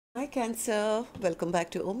Hi Cancer, welcome back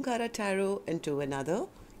to Omkaratarot and to another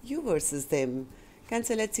You versus Them.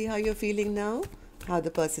 Cancer, let's see how you're feeling now, how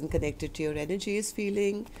the person connected to your energy is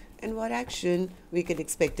feeling, and what action we can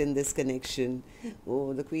expect in this connection.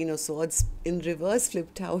 Oh, the Queen of Swords in reverse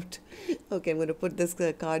flipped out. Okay, I'm going to put this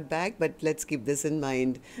card back, but let's keep this in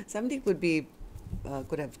mind. Somebody could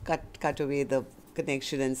have cut away the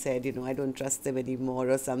connection and said, I don't trust them anymore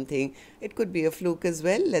or something. It could be a fluke as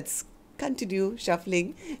well. Let's continue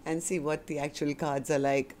shuffling and see what the actual cards are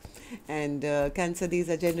like. And Cancer,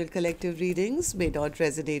 these are general collective readings, may not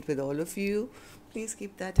resonate with all of you. Please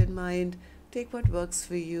keep that in mind. Take what works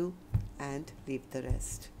for you and leave the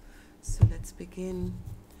rest. So let's begin.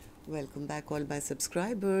 Welcome back all my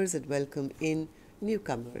subscribers and welcome in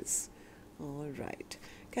newcomers. All right,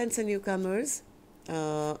 Cancer newcomers,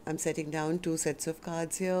 I'm setting down two sets of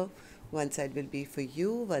cards here. One side will be for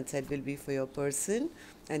you, one side will be for your person,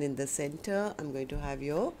 and in the center I'm going to have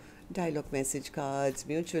your dialogue message cards,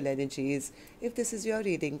 mutual energies. If this is your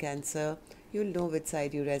reading, Cancer, you'll know which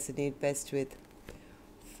side you resonate best with.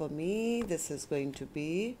 For me, this is going to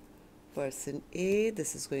be person A,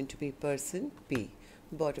 this is going to be person B.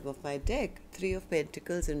 Bottom of my deck, Three of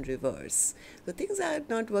Pentacles in reverse. So things are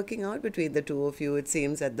not working out between the two of you, it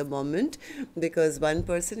seems, at the moment, because one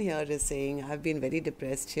person here is saying, I've been very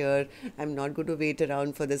depressed here, I'm not going to wait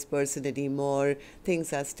around for this person anymore,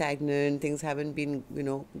 things are stagnant, things haven't been,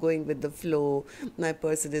 going with the flow, my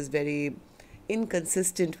person is very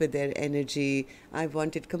inconsistent with their energy. I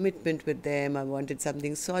wanted commitment with them, I wanted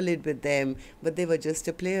something solid with them, but they were just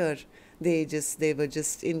a player. They were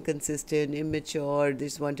just inconsistent, immature. They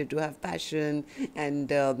just wanted to have passion and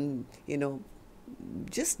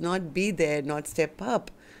just not be there, not step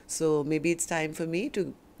up. So maybe it's time for me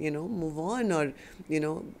to move on, or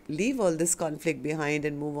leave all this conflict behind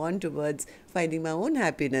and move on towards finding my own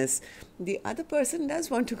happiness. The other person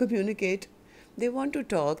does want to communicate. They want to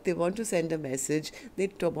talk, they want to send a message, they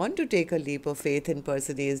want to take a leap of faith in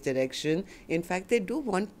person A's direction. In fact, they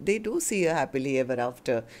do see a happily ever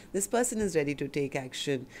after. This person is ready to take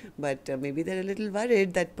action, but maybe they're a little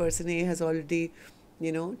worried that person A has already,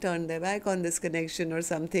 turned their back on this connection or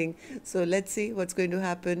something. So let's see what's going to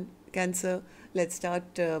happen, Cancer. Let's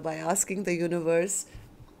start by asking the universe,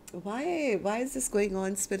 why is this going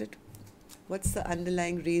on, Spirit? What's the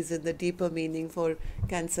underlying reason, the deeper meaning for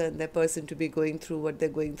Cancer and their person to be going through what they're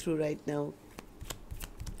going through right now?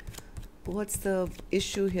 What's the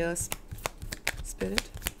issue here, Spirit?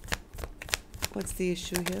 What's the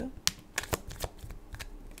issue here?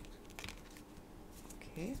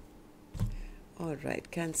 Okay. All right,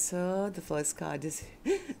 Cancer, the first card is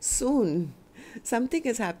soon. Something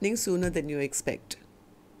is happening sooner than you expect.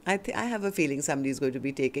 I have a feeling somebody is going to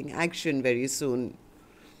be taking action very soon.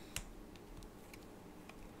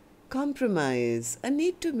 Compromise, a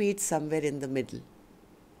need to meet somewhere in the middle.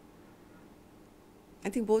 I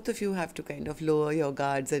think both of you have to kind of lower your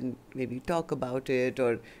guards and maybe talk about it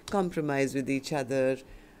or compromise with each other.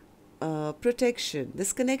 Protection,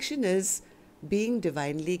 this connection is being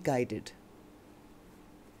divinely guided.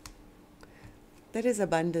 There is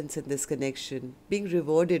abundance in this connection, being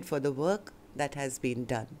rewarded for the work that has been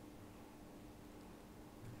done.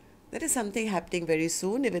 There is something happening very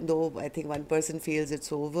soon, even though I think one person feels it's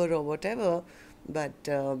over or whatever, but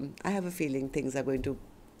I have a feeling things are going to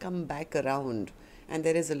come back around, and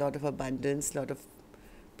there is a lot of abundance, a lot of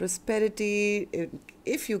prosperity,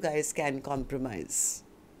 if you guys can compromise.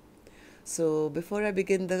 So before I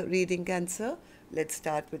begin the reading, Cancer, let's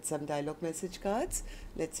start with some dialogue message cards.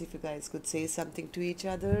 Let's see if you guys could say something to each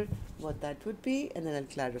other, what that would be, and then I'll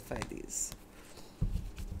clarify these.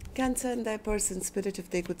 Cancer and their person, Spirit, if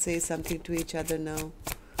they could say something to each other now,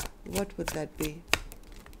 what would that be?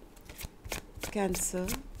 Cancer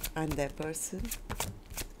and their person.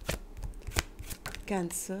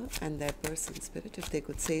 Cancer and their person, Spirit, if they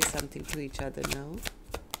could say something to each other now,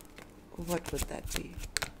 what would that be?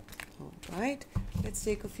 All right, let's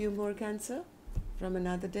take a few more, Cancer, from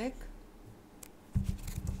another deck.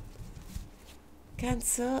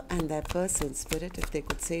 Cancer and their person, Spirit, if they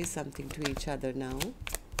could say something to each other now,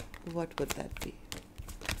 what would that be?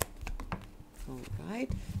 All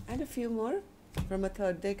right, and a few more from a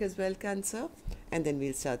third deck as well, Cancer, and then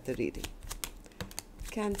we'll start the reading.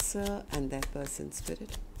 Cancer and their person,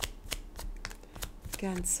 Spirit.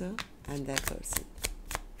 Cancer and their person.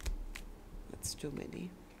 That's too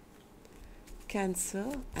many.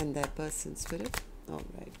 Cancer and their person, Spirit. All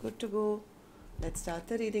right, good to go. Let's start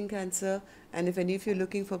the reading, Cancer. And if any of you are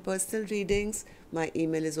looking for personal readings, my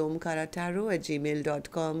email is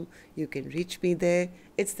omkaratarot@gmail.com. You can reach me there.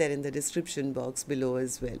 It's there in the description box below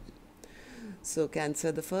as well. So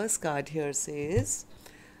Cancer, the first card here says,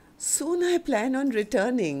 Soon I plan on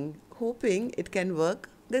returning, hoping it can work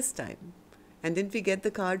this time. And didn't we get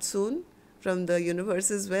the card soon from the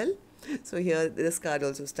universe as well? So here this card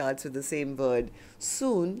also starts with the same word.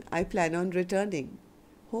 Soon I plan on returning,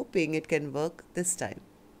 hoping it can work this time.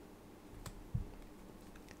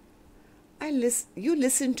 You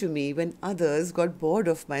listened to me when others got bored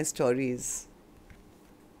of my stories.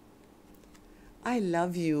 I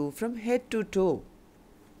love you from head to toe.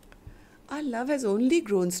 Our love has only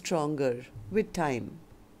grown stronger with time.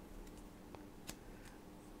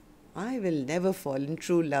 I will never fall in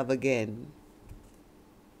true love again.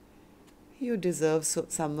 You deserve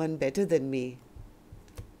someone better than me.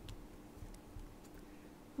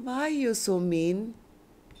 Why are you so mean?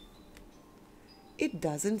 It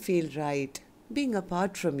doesn't feel right being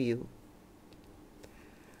apart from you.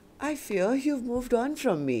 I fear you've moved on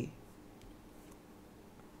from me.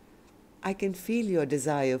 I can feel your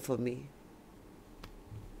desire for me.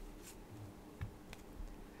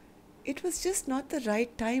 It was just not the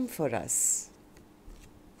right time for us.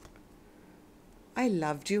 I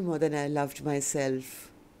loved you more than I loved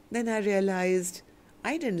myself. Then I realized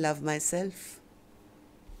I didn't love myself.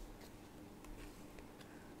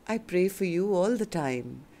 I pray for you all the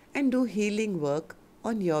time and do healing work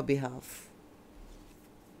on your behalf.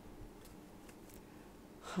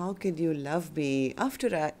 How can you love me after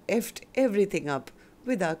I effed everything up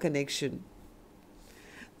with our connection?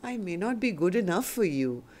 I may not be good enough for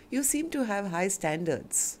you. You seem to have high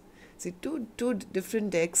standards. See, two different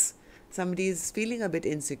decks. Somebody is feeling a bit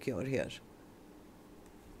insecure here.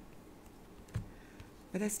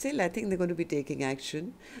 But I think they're going to be taking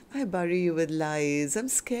action. I bury you with lies. I'm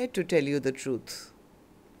scared to tell you the truth.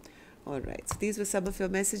 Alright, so these were some of your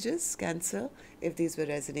messages, Cancer. If these were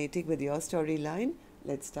resonating with your storyline,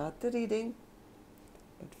 let's start the reading.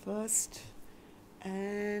 But first,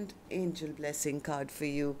 and angel blessing card for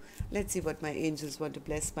you. Let's see what my angels want to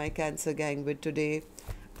bless my Cancer gang with today.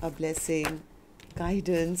 A blessing,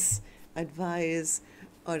 guidance, advice,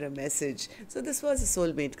 or a message. So this is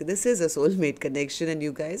a soulmate connection, and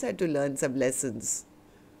you guys had to learn some lessons,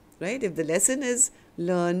 right? If the lesson is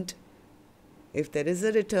learned, if there is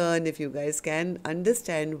a return, if you guys can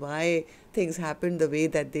understand why things happened the way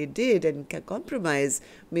that they did and can compromise,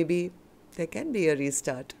 maybe there can be a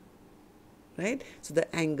restart, right? So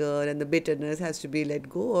the anger and the bitterness has to be let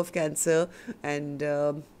go of, Cancer. And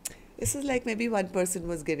this is like maybe one person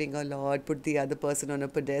was giving a lot, put the other person on a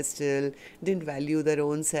pedestal, didn't value their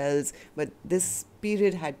own selves. But this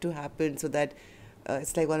period had to happen so that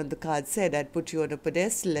it's like one of the cards said, I'd put you on a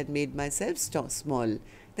pedestal and made myself small.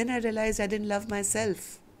 Then I realized I didn't love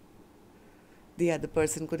myself. The other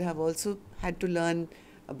person could have also had to learn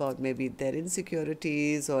about maybe their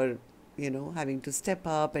insecurities, or having to step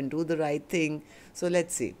up and do the right thing. So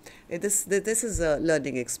let's see. This is a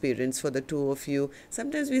learning experience for the two of you.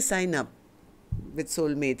 Sometimes we sign up with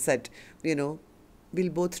soulmates that, we'll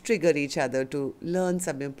both trigger each other to learn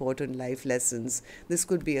some important life lessons. This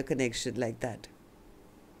could be a connection like that.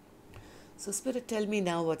 So Spirit, tell me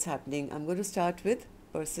now what's happening. I'm going to start with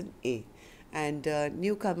person A. And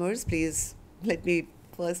newcomers, please let me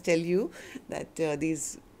first tell you that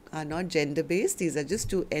these are not gender-based. These are just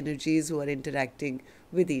two energies who are interacting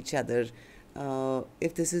with each other.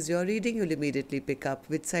 If this is your reading, you'll immediately pick up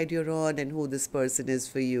which side you're on and who this person is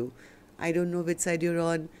for you. I don't know which side you're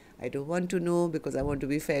on. I don't want to know, because I want to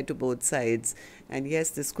be fair to both sides. And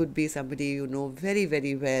yes, this could be somebody you know very,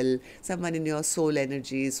 very well, someone in your soul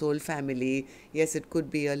energy, soul family. Yes, it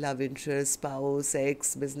could be a love interest, spouse,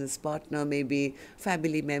 ex, business partner, maybe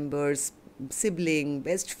family members, sibling,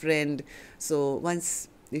 best friend. So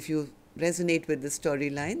if you resonate with the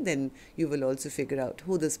storyline, then you will also figure out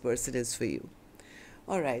who this person is for you.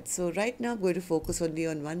 Alright, so right now I'm going to focus only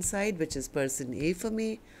on one side, which is person A for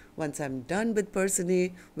me. Once I'm done with person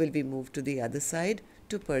A, will be moved to the other side,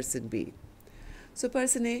 to person B. So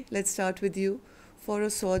person A, let's start with you. Four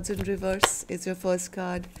of Swords in reverse is your first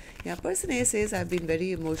card. Yeah, person A says, I've been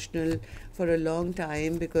very emotional for a long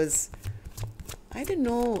time because I didn't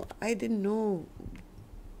know.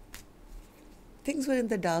 Things were in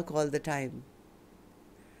the dark all the time.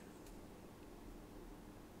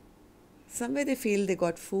 Somewhere they feel they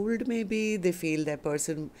got fooled, maybe. They feel that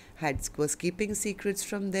person was keeping secrets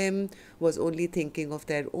from them, was only thinking of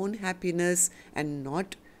their own happiness and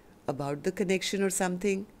not about the connection or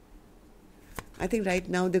something. I think right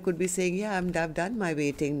now they could be saying, yeah, I've done my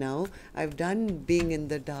waiting now. I've done being in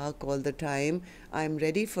the dark all the time. I'm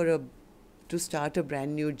ready for a to start a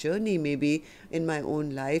brand new journey maybe in my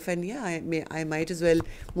own life. And yeah, I might as well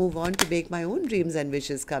move on to make my own dreams and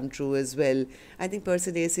wishes come true as well. I think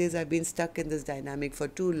person A says, I've been stuck in this dynamic for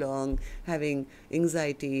too long, having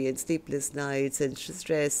anxiety and sleepless nights and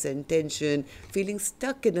stress and tension, feeling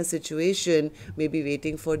stuck in a situation, maybe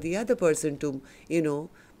waiting for the other person to,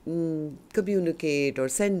 communicate or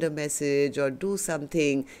send a message or do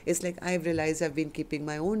something. It's like I've realized I've been keeping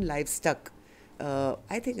my own life stuck.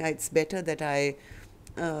 I think it's better that I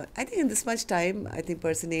think in this much time, I think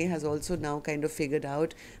person A has also now kind of figured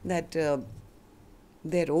out that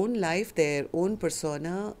their own life, their own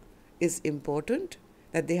persona is important,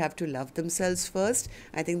 that they have to love themselves first.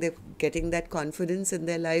 I think they're getting that confidence in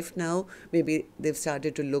their life now. Maybe they've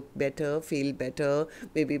started to look better, feel better.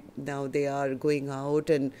 Maybe now they are going out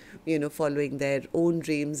and, following their own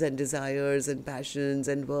dreams and desires and passions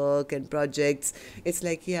and work and projects. It's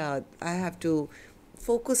like, yeah, I have to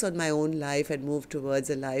focus on my own life and move towards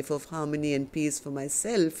a life of harmony and peace for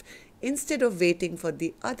myself, instead of waiting for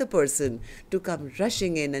the other person to come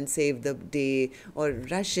rushing in and save the day, or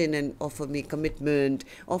rush in and offer me commitment,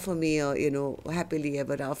 offer me a, happily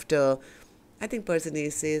ever after. I think person A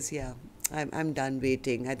says, yeah, I'm done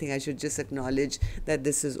waiting. I think I should just acknowledge that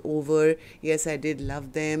this is over. Yes, I did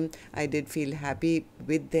love them. I did feel happy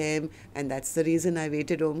with them. And that's the reason I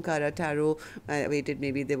waited Omkaratarot. I waited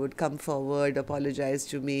maybe they would come forward, apologize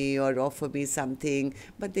to me or offer me something.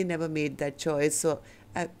 But they never made that choice. So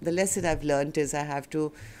the lesson I've learned is I have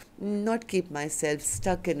to not keep myself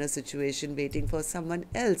stuck in a situation waiting for someone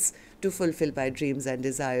else to fulfill my dreams and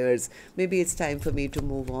desires. Maybe it's time for me to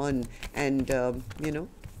move on and,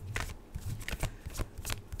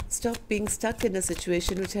 stop being stuck in a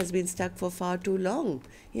situation which has been stuck for far too long.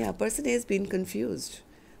 Yeah, person A has been confused.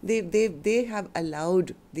 They have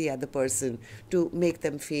allowed the other person to make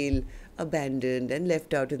them feel abandoned and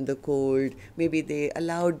left out in the cold. Maybe they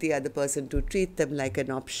allowed the other person to treat them like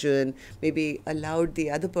an option. Maybe allowed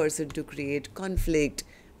the other person to create conflict,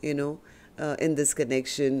 in this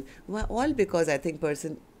connection. Well, all because I think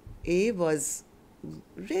person A was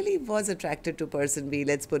attracted to person B,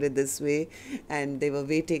 let's put it this way, and they were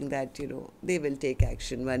waiting that, they will take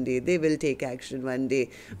action one day, they will take action one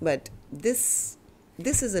day. But this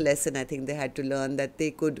is a lesson I think they had to learn, that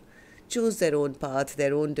they could choose their own path,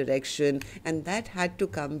 their own direction, and that had to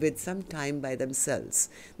come with some time by themselves.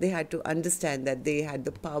 They had to understand that they had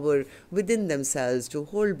the power within themselves to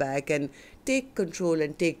hold back and take control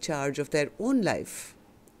and take charge of their own life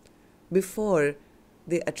before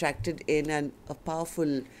they attracted in a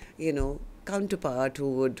powerful, counterpart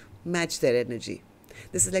who would match their energy.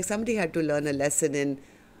 This is like somebody had to learn a lesson in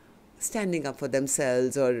standing up for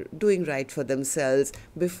themselves or doing right for themselves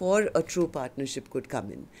before a true partnership could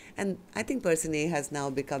come in. And I think person A has now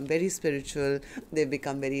become very spiritual. They've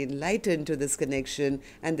become very enlightened to this connection,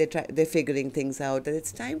 and they're figuring things out. And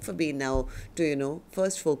it's time for me now to,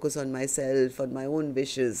 first focus on myself, on my own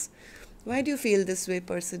wishes. Why do you feel this way,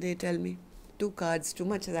 person A? Tell me. 2 cards, too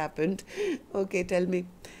much has happened. Okay, tell me.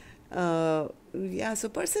 Yeah, so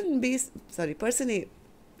person A,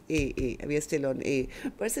 we are still on A.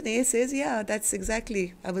 Person A says, yeah, that's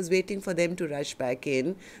exactly. I was waiting for them to rush back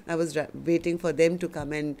in. I was waiting for them to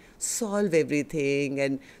come and solve everything.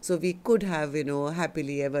 And so we could have,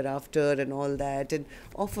 happily ever after and all that, and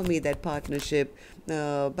offer me that partnership.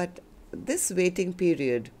 But this waiting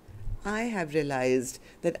period, I have realized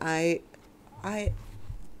that I'm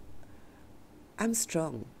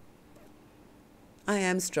strong. I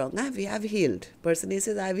am strong. I've healed. Person A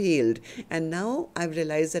says, I've healed. And now I've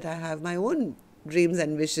realized that I have my own dreams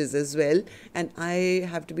and wishes as well. And I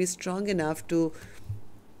have to be strong enough to,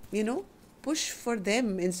 push for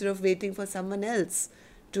them instead of waiting for someone else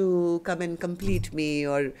to come and complete me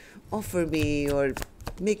or offer me or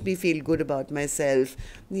make me feel good about myself.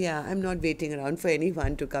 Yeah, I'm not waiting around for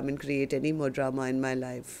anyone to come and create any more drama in my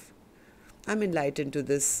life. I'm enlightened to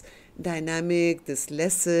this dynamic, this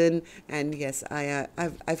lesson, and yes,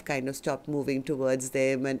 I've kind of stopped moving towards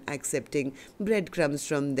them and accepting breadcrumbs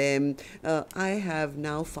from them. I have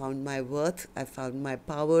now found my worth. I've found my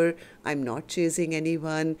power. I'm not chasing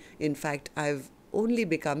anyone. In fact, I've only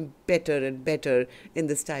become better and better in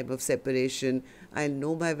this time of separation. I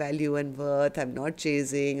know my value and worth. I'm not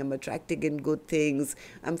chasing. I'm attracting in good things.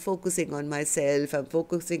 I'm focusing on myself. I'm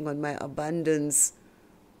focusing on my abundance.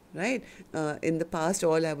 Right? In the past,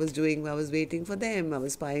 all I was doing, I was waiting for them. I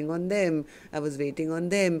was spying on them. I was waiting on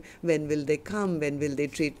them. When will they come? When will they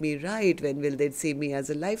treat me right? When will they see me as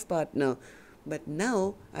a life partner? But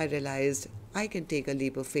now I realized I can take a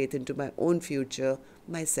leap of faith into my own future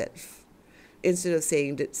myself. Instead of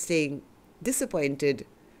staying disappointed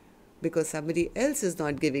because somebody else is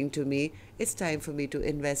not giving to me. It's time for me to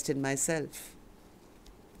invest in myself.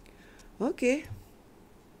 Okay.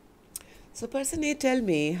 So person A, tell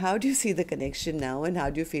me, how do you see the connection now and how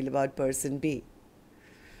do you feel about person B?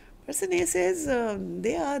 Person A says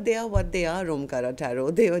they are what they are,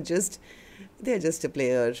 Omkaratarot. They're just a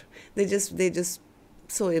player. They just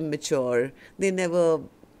so immature. They never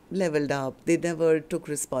leveled up. They never took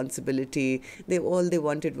responsibility. All they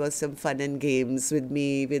wanted was some fun and games with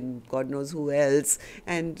me, with God knows who else.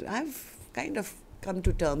 And I've kind of come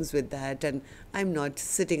to terms with that, and I'm not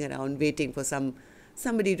sitting around waiting for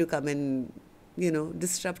somebody to come and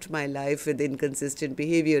disrupt my life with inconsistent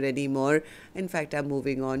behavior anymore. In fact, I'm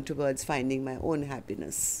moving on towards finding my own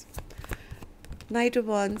happiness. Knight of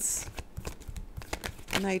Wands.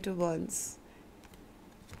 Knight of Wands.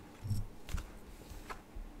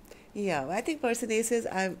 Yeah, I think person A says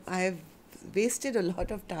I've wasted a lot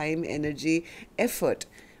of time, energy, effort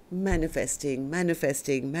manifesting, that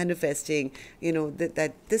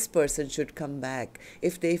this person should come back.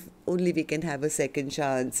 If only we can have a second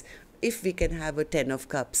chance, if we can have a 10 of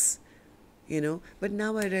cups, But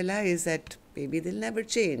now I realize that maybe they'll never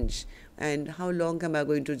change. And how long am I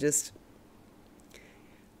going to just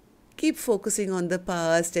keep focusing on the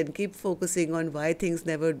past and keep focusing on why things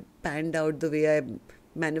never panned out the way I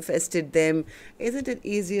manifested them? Isn't it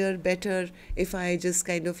easier, better, if I just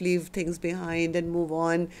kind of leave things behind and move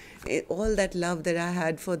on? All that love that I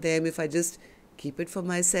had for them, if I just keep it for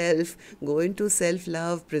myself, go into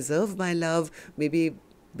self-love, preserve my love, maybe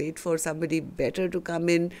wait for somebody better to come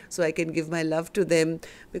in so I can give my love to them.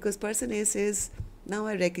 Because person A says, now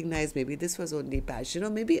I recognize maybe this was only passion, or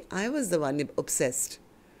maybe I was the one obsessed.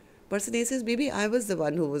 Person A says, maybe I was the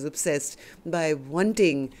one who was obsessed by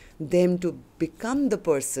wanting them to become the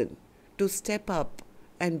person, to step up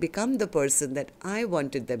and become the person that I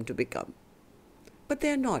wanted them to become. But they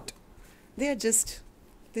are not. They're just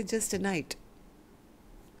a knight.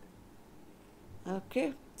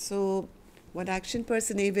 Okay, so what action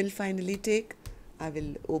person A will finally take, I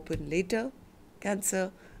will open later.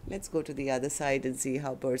 Cancer, let's go to the other side and see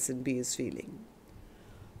how person B is feeling.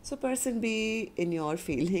 So person B, in your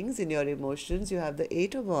feelings, in your emotions, you have the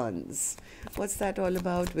 8 of Wands. What's that all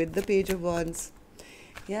about with the Page of Wands?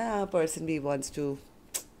 Yeah, person B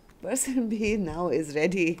now is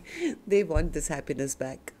ready. They want this happiness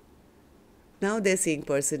back. Now they're seeing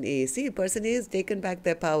person A. See, person A has taken back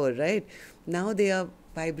their power, right? Now they are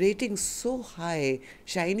vibrating so high,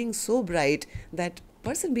 shining so bright that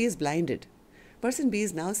person B is blinded. Person B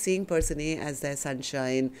is now seeing person A as their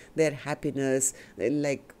sunshine, their happiness.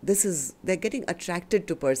 They're getting attracted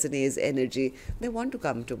to person A's energy. They want to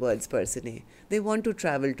come towards person A. They want to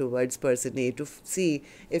travel towards person A to see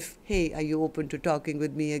if, hey, are you open to talking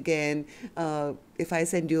with me again? If I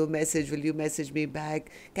send you a message, will you message me back?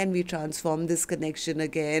 Can we transform this connection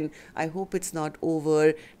again? I hope it's not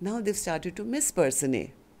over. Now they've started to miss person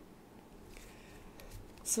A.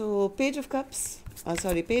 So, Page of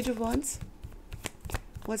Wands.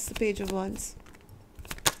 What's the Page of Wands?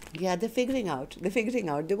 Yeah, they're figuring out.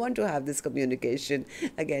 They want to have this communication.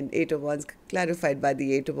 Again, 8 of Wands, clarified by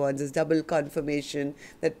the 8 of Wands, is double confirmation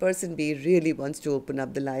that person B really wants to open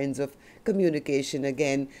up the lines of communication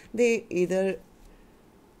again. They either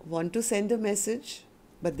want to send a message,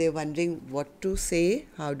 but they're wondering what to say.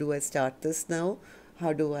 How do I start this now?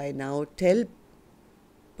 How do I now tell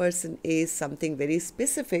person A something very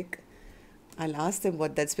specific? I'll ask them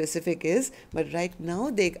what that specific is, but right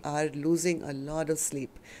now they are losing a lot of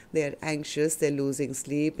sleep. They are anxious, they're losing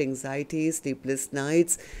sleep, anxiety, sleepless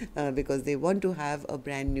nights, because they want to have a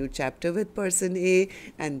brand new chapter with person A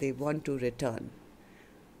and they want to return.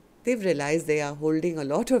 They've realized they are holding a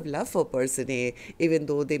lot of love for person A, even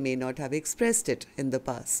though they may not have expressed it in the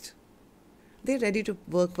past. They're ready to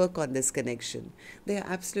work on this connection. They are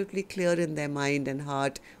absolutely clear in their mind and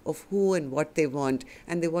heart of who and what they want,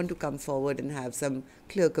 and they want to come forward and have some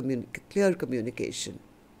clear communication.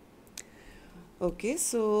 Okay,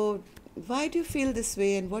 so why do you feel this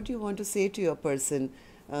way, and what do you want to say to your person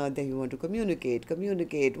that you want to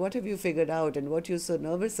communicate? What have you figured out, and what you're so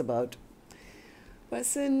nervous about?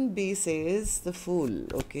 Person B says the Fool.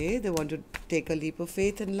 Okay, they want to take a leap of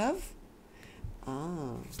faith and love.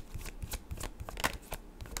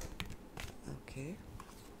 Okay.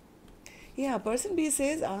 Yeah, person B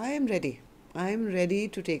says, I am ready. I am ready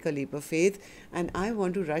to take a leap of faith, and I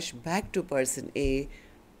want to rush back to person A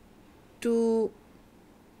to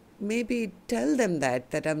maybe tell them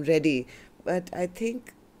that I'm ready. But I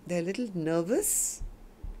think they're a little nervous.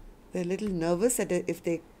 That if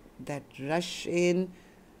they rush in,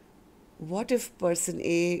 what if person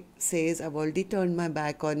A says, I've already turned my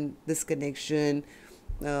back on this connection,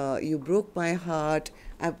 you broke my heart,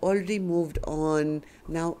 I've already moved on,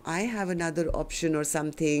 now I have another option or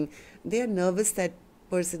something. They are nervous that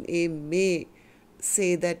person A may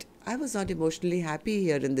say that I was not emotionally happy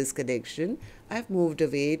here in this connection. I've moved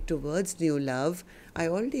away towards new love. I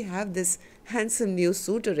already have this handsome new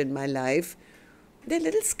suitor in my life. They're a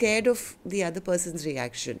little scared of the other person's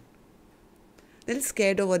reaction. They're a little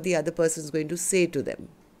scared of what the other person is going to say to them.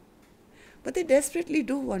 But they desperately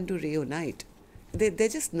do want to reunite. They're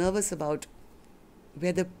just nervous about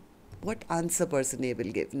what answer person A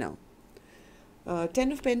will give now.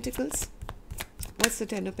 Ten of Pentacles. What's the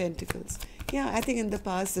Ten of Pentacles? Yeah, I think in the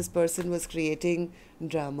past this person was creating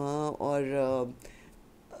drama or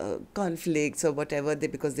conflicts or whatever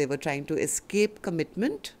because they were trying to escape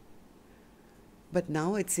commitment. But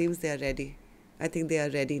now it seems they are ready. I think they are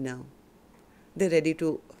ready now. They're ready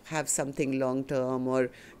to have something long term or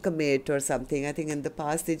commit or something. I think in the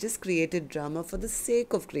past they just created drama for the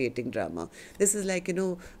sake of creating drama. This is like,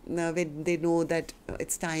 when they know that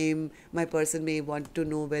it's time, my person may want to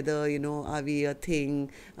know whether, are we a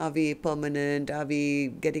thing? Are we permanent? Are we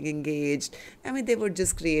getting engaged? I mean, they would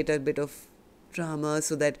just create a bit of drama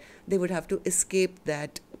so that they would have to escape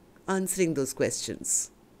that answering those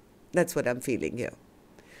questions. That's what I'm feeling here.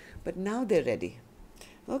 But now they're ready.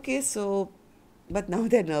 Okay, but now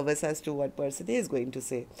they're nervous as to what person A is going to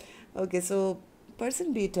say. Okay, so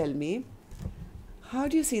person B, tell me, how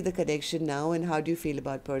do you see the connection now and how do you feel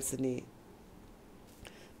about person A?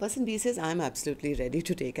 Person B says, I'm absolutely ready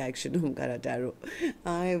to take action, Omkaratarot.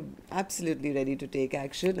 I'm absolutely ready to take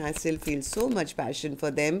action. I still feel so much passion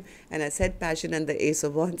for them. And I said passion and the Ace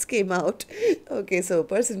of Wands came out. Okay, so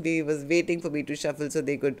person B was waiting for me to shuffle so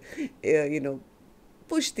they could,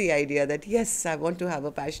 push the idea that yes, I want to have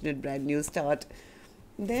a passionate brand new start.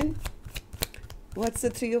 Then what's the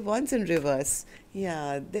Three of Wands in reverse?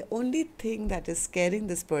 Yeah, the only thing that is scaring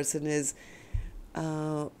this person is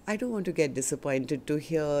I don't want to get disappointed to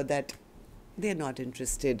hear that they're not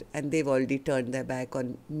interested and they've already turned their back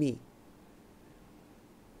on me.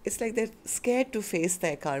 It's like they're scared to face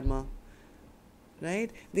their karma.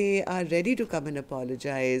 Right? They are ready to come and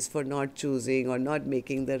apologize for not choosing or not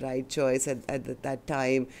making the right choice at that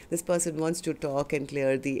time. This person wants to talk and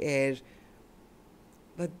clear the air,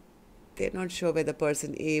 but they're not sure whether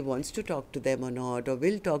person A wants to talk to them or not, or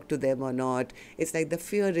will talk to them or not. It's like the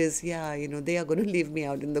fear is, they are going to leave me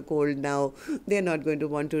out in the cold now. They're not going to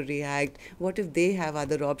want to react. What if they have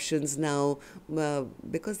other options now?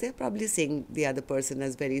 Because they're probably seeing the other person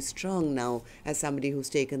as very strong now, as somebody who's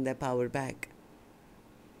taken their power back.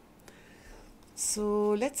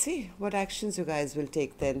 So let's see what actions you guys will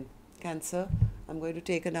take then. Cancer, I'm going to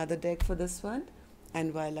take another deck for this one.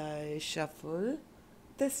 And while I shuffle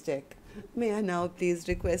this deck, may I now please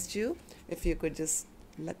request you, if you could just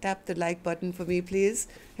tap the like button for me, please.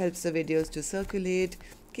 Helps the videos to circulate,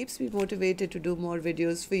 keeps me motivated to do more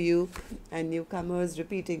videos for you. And newcomers,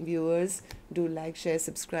 repeating viewers, do like, share,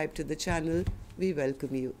 subscribe to the channel. We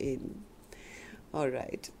welcome you in. All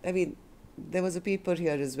right. I mean, there was a paper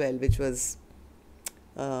here as well, which was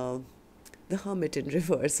the Hermit in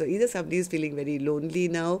reverse. So either somebody is feeling very lonely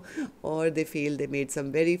now, or they feel they made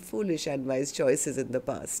some very foolish and wise choices in the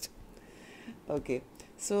past. Okay,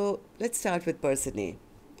 so let's start with person A.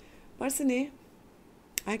 Person A,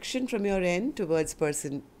 action from your end towards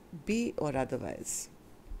person B or otherwise.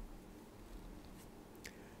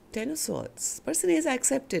 Ten of Swords. Person A is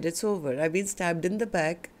accepted. It's over. I've been stabbed in the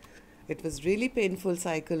back. It was really painful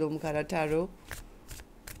cycle, Omkaratarot.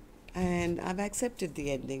 And I've accepted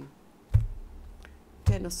the ending.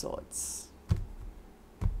 Ten of Swords.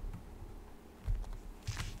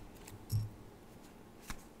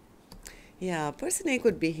 Yeah, person A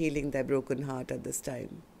could be healing their broken heart at this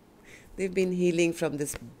time. They've been healing from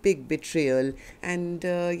this big betrayal and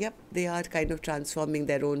they are kind of transforming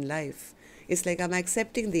their own life. It's like I'm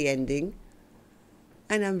accepting the ending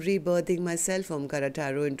and I'm rebirthing myself,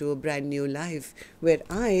 Omkaratarot, into a brand new life where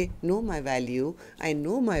I know my value, I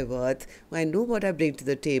know my worth, I know what I bring to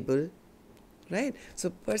the table, right? So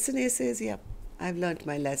person A says, I've learned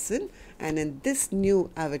my lesson, and in this new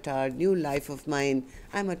avatar, new life of mine,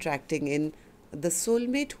 I'm attracting in the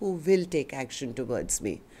soulmate who will take action towards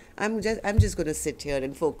me. I'm just going to sit here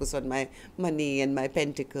and focus on my money and my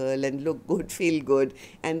pentacle and look good, feel good,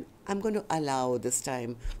 and I'm going to allow this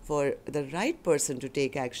time for the right person to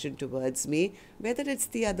take action towards me, whether it's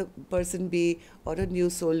the other person B or a new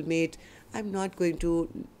soulmate. I'm not going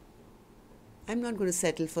to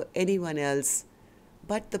settle for anyone else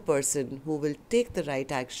but the person who will take the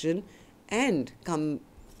right action and come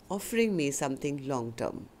offering me something long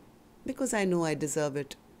term, because I know I deserve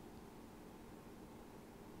it.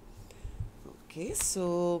 Okay,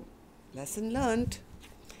 so lesson learned.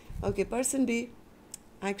 Okay, person B,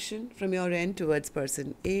 action from your end towards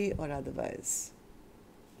person A or otherwise.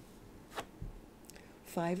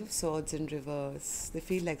 Five of Swords in reverse. They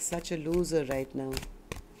feel like such a loser right now.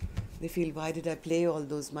 They feel, why did I play all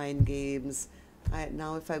those mind games?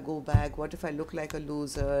 Now if I go back, what if I look like a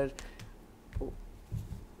loser? Oh.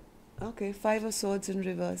 Okay, Five of Swords in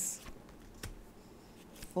reverse.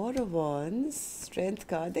 Four of Wands, Strength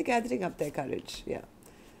card. They're gathering up their courage. Yeah.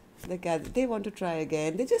 They want to try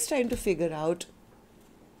again. They're just trying to figure out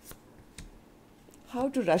how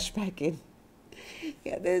to rush back in.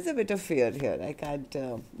 Yeah, there is a bit of fear here. I can't.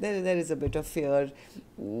 There is a bit of fear.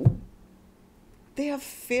 They are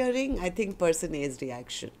fearing, I think, person A's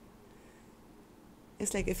reaction.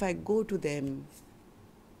 It's like, if I go to them,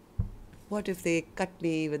 what if they cut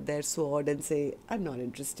me with their sword and say, I'm not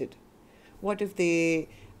interested? What if they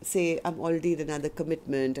say, I'm already in another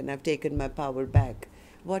commitment and I've taken my power back?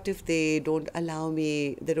 What if they don't allow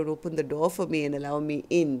me, they don't open the door for me and allow me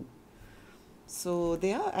in? So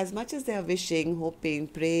they are, as much as they are wishing, hoping,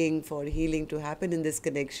 praying for healing to happen in this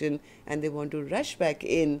connection, and they want to rush back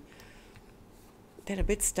in, they're a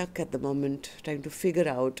bit stuck at the moment, trying to figure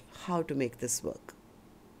out how to make this work.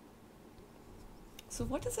 So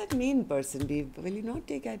what does that mean, person B? Will you not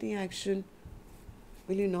take any action?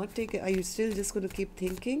 Will you not take it? Are you still just going to keep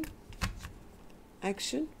thinking?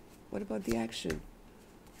 Action? What about the action?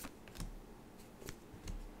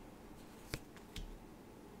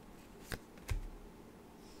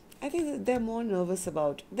 I think that they're more nervous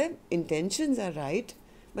about, their intentions are right,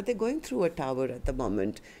 but they're going through a tower at the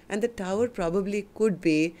moment. And the tower probably could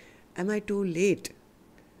be, am I too late?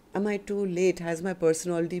 Am I too late? Has my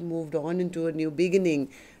person already moved on into a new beginning?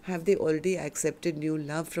 Have they already accepted new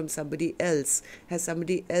love from somebody else? Has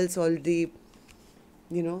somebody else already,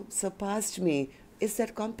 surpassed me? Is there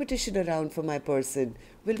competition around for my person?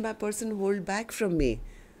 Will my person hold back from me?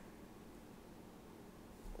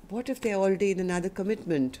 What if they're already in another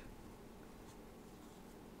commitment?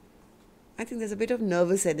 I think there's a bit of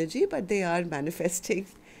nervous energy, but they are manifesting.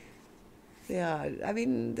 They are. I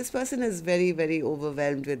mean, this person is very, very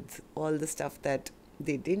overwhelmed with all the stuff that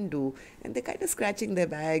they didn't do, and they're kind of scratching their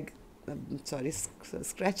bag.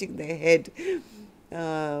 Scratching their head.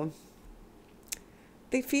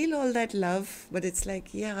 They feel all that love, but it's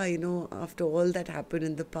like, yeah, after all that happened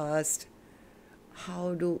in the past,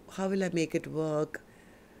 how will I make it work?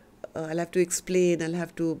 I'll have to explain. I'll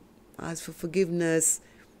have to ask for forgiveness.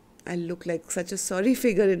 I'll look like such a sorry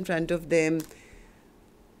figure in front of them.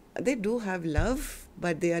 They do have love,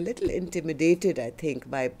 but they are a little intimidated, I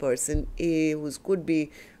think, by person A, who could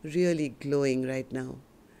be really glowing right now.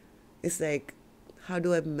 It's like, how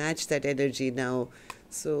do I match that energy now?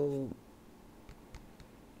 So,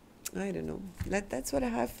 I don't know. That's what I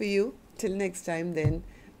have for you. Till next time then,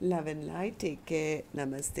 love and light. Take care.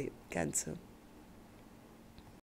 Namaste. Cancer.